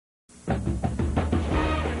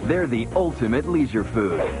They're the ultimate leisure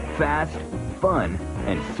food. Fast, fun,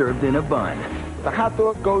 and served in a bun. The hot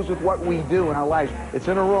dog goes with what we do in our lives. It's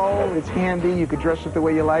in a roll, it's handy, you can dress it the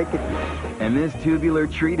way you like it. And this tubular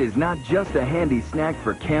treat is not just a handy snack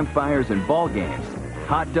for campfires and ball games.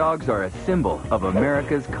 Hot dogs are a symbol of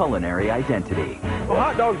America's culinary identity. Well,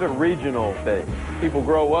 hot dogs are a regional thing. People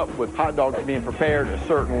grow up with hot dogs being prepared a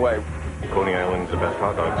certain way. Coney Island's the best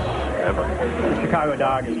hot dogs ever. The Chicago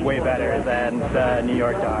dog is way better than the New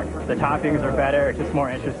York dog. The toppings are better, it's just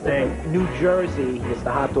more interesting. New Jersey is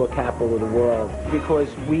the hot dog capital of the world because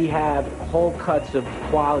we have whole cuts of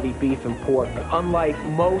quality beef and pork. Unlike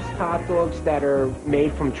most hot dogs that are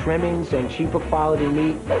made from trimmings and cheaper quality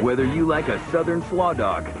meat. Whether you like a southern slaw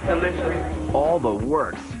dog, all the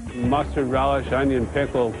works, mustard, relish, onion,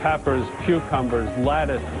 pickle, peppers, cucumbers,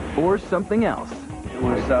 lettuce, or something else. It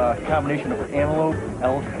was a combination of antelope,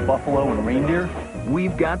 elk, buffalo, and reindeer.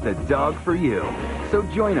 We've got the dog for you. So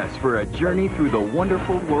join us for a journey through the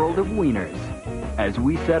wonderful world of wieners as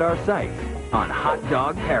we set our sights on Hot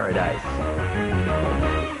Dog Paradise.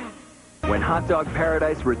 When Hot Dog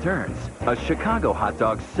Paradise returns, a Chicago hot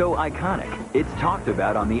dog so iconic, it's talked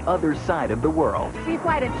about on the other side of the world. We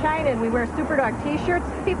fly to China and we wear Superdawg t-shirts.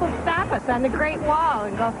 People stop us on the Great Wall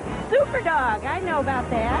and go, Superdawg, I know about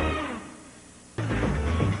that.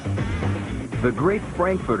 The Great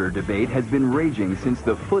Frankfurter debate has been raging since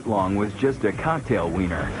the footlong was just a cocktail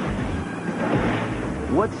wiener.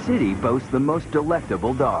 What city boasts the most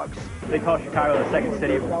delectable dogs? They call Chicago the second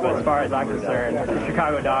city, but as far as I'm concerned, the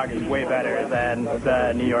Chicago dog is way better than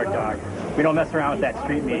the New York dog. We don't mess around with that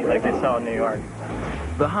street meat like they sell in New York.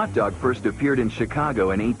 The hot dog first appeared in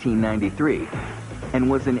Chicago in 1893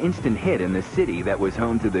 and was an instant hit in the city that was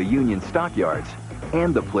home to the Union Stockyards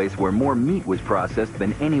and the place where more meat was processed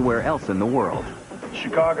than anywhere else in the world.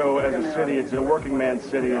 Chicago as a city, it's a working man's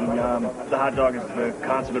city, and the hot dog is the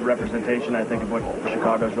consummate representation, I think, of what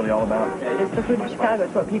Chicago is really all about. It's the food of Chicago.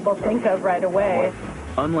 It's what people think of right away.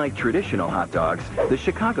 Unlike traditional hot dogs, the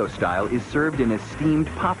Chicago style is served in a steamed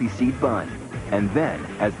poppy seed bun. And then,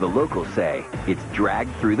 as the locals say, it's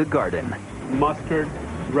dragged through the garden. mustard,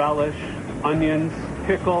 relish, onions,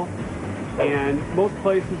 pickle. And most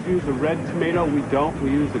places use a red tomato. We don't.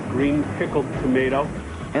 We use a green pickled tomato.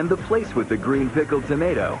 And the place with the green pickled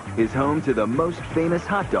tomato is home to the most famous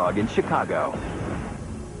hot dog in Chicago.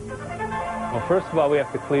 Well, first of all, we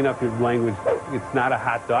have to clean up your language. It's not a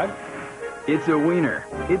hot dog. It's a wiener.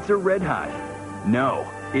 It's a red hot. No,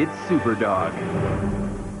 it's Superdawg.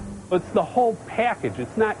 It's the whole package.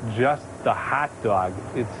 It's not just the hot dog.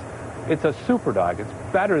 It's a Superdawg.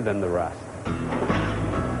 It's better than the rest.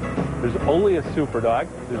 There's only a Superdawg.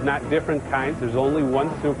 There's not different kinds. There's only one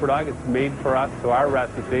Superdawg. It's made for us to our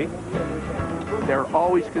recipe. They're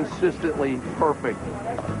always consistently perfect.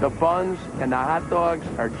 The buns and the hot dogs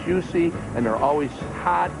are juicy, and they're always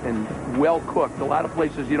hot and well cooked. A lot of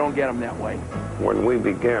places you don't get them that way. When we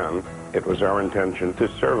began, it was our intention to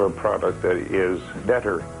serve a product that is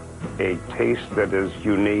better, a taste that is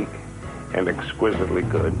unique and exquisitely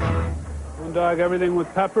good. One dog, everything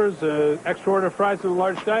with peppers, extra order fries and a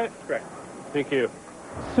large diet? Correct. Thank you.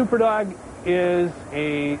 Superdawg is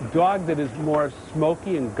a dog that is more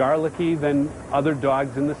smoky and garlicky than other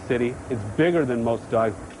dogs in the city. It's bigger than most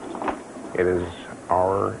dogs. It is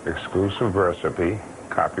our exclusive recipe,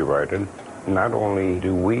 copyrighted. Not only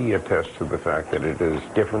do we attest to the fact that it is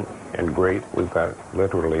different and great, we've got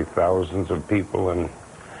literally thousands of people and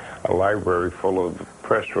a library full of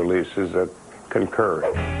press releases that concur.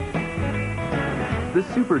 The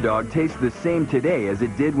Superdawg tastes the same today as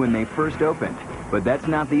it did when they first opened, but that's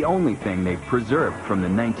not the only thing they've preserved from the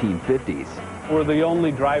 1950s. We're the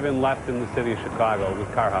only drive-in left in the city of Chicago with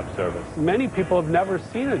car hop service. Many people have never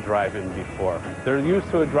seen a drive-in before. They're used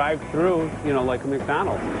to a drive-through, you know, like a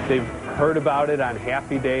McDonald's. They've heard about it on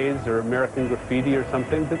Happy Days or American Graffiti or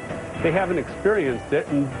something, but they haven't experienced it,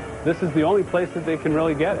 and this is the only place that they can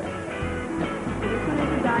really get it.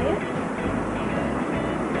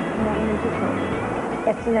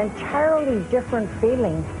 It's an entirely different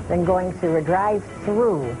feeling than going through a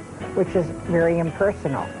drive-through, which is very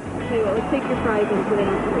impersonal. Okay, well, let's take your fries into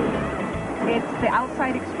the It's the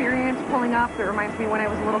outside experience pulling up that reminds me when I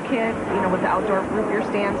was a little kid, you know, with the outdoor root beer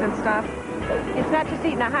stands and stuff. It's not just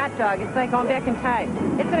eating a hot dog, it's like going back in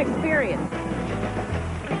time. It's an experience.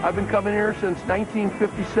 I've been coming here since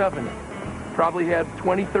 1957. Probably had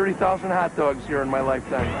 20, 30,000 hot dogs here in my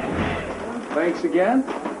lifetime. Thanks again.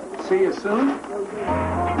 See you soon.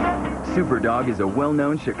 Superdawg is a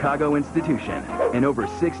well-known Chicago institution, and over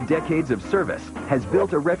 6 decades of service has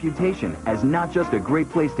built a reputation as not just a great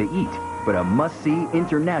place to eat, but a must-see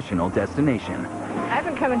international destination. I've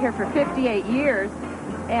been coming here for 58 years.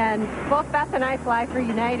 And both Beth and I fly for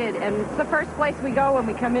United, and it's the first place we go when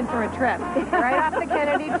we come in for a trip. Right off the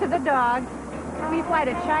Kennedy to the Dog. We fly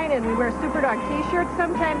to China and we wear Superdawg t-shirts.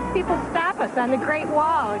 Sometimes people stop us on the Great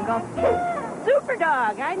Wall and go,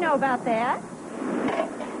 Superdawg, I know about that.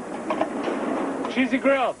 Cheesy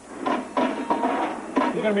Grill.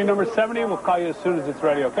 You're going to be number 70. We'll call you as soon as it's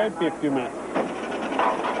ready, okay? Be a few minutes.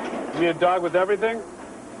 You need a dog with everything?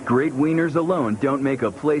 Great wieners alone don't make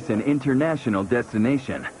a place an international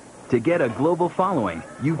destination. To get a global following,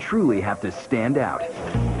 you truly have to stand out.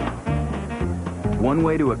 One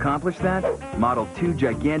way to accomplish that? Model 2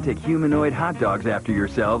 gigantic humanoid hot dogs after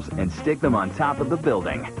yourselves and stick them on top of the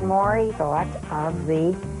building. Maury thought of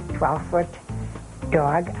the 12-foot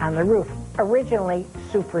dog on the roof. Originally,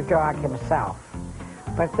 Superdawg himself.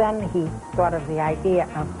 But then he thought of the idea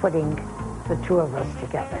of putting the two of us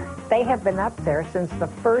together. They have been up there since the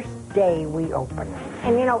first day we opened.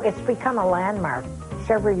 And you know, it's become a landmark.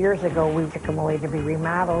 Several years ago, we took them away to be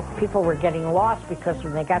remodeled. People were getting lost because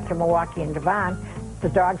when they got to Milwaukee and Devon, the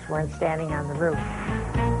dogs weren't standing on the roof.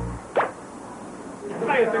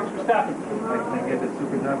 Hi, thanks for stopping. Can I get the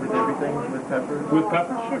Superdawg with everything, with pepper? With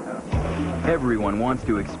pepper? Sure. Everyone wants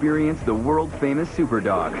to experience the world-famous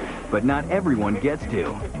Superdawg, but not everyone gets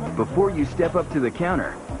to. Before you step up to the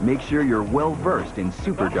counter, make sure you're well-versed in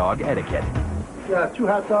Superdawg etiquette. Yeah, 2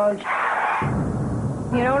 hot dogs.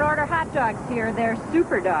 You don't order hot dogs here, they're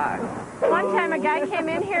Superdawg. One time a guy came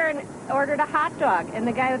in here and ordered a hot dog, and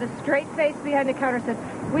the guy with a straight face behind the counter said,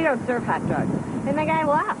 we don't serve hot dogs. And the guy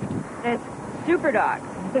left. It's Superdawg.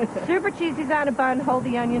 Super cheesy's on a bun, hold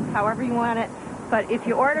the onions however you want it. But if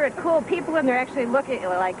you order it cool, people in there actually look at you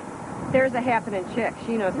like, there's a happening chick.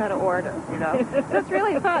 She knows how to order, you know. So it's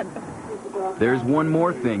really fun. There's one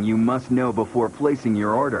more thing you must know before placing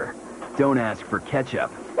your order. Don't ask for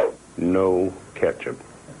ketchup. No ketchup.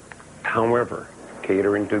 However,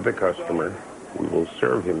 catering to the customer, we will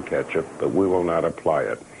serve him ketchup, but we will not apply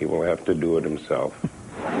it. He will have to do it himself.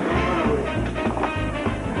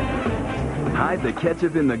 Hide the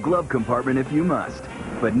ketchup in the glove compartment if you must.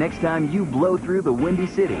 But next time you blow through the Windy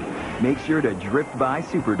City, make sure to drift by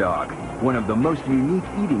Superdawg, one of the most unique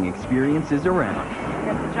eating experiences around.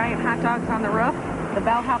 You got the giant hot dogs on the roof, the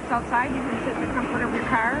bellhops outside. You can sit in the comfort of your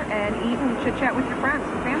car and eat and chit-chat with your friends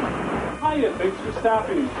and family. Hiya, thanks for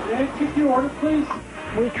stopping. May I take your order, please?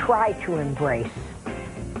 We try to embrace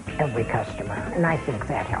every customer, and I think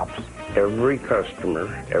that helps. Every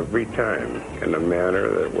customer, every time, in a manner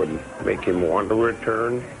that would make him want to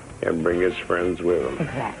return and bring his friends with him.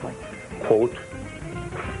 Exactly. Quote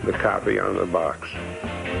the copy on the box.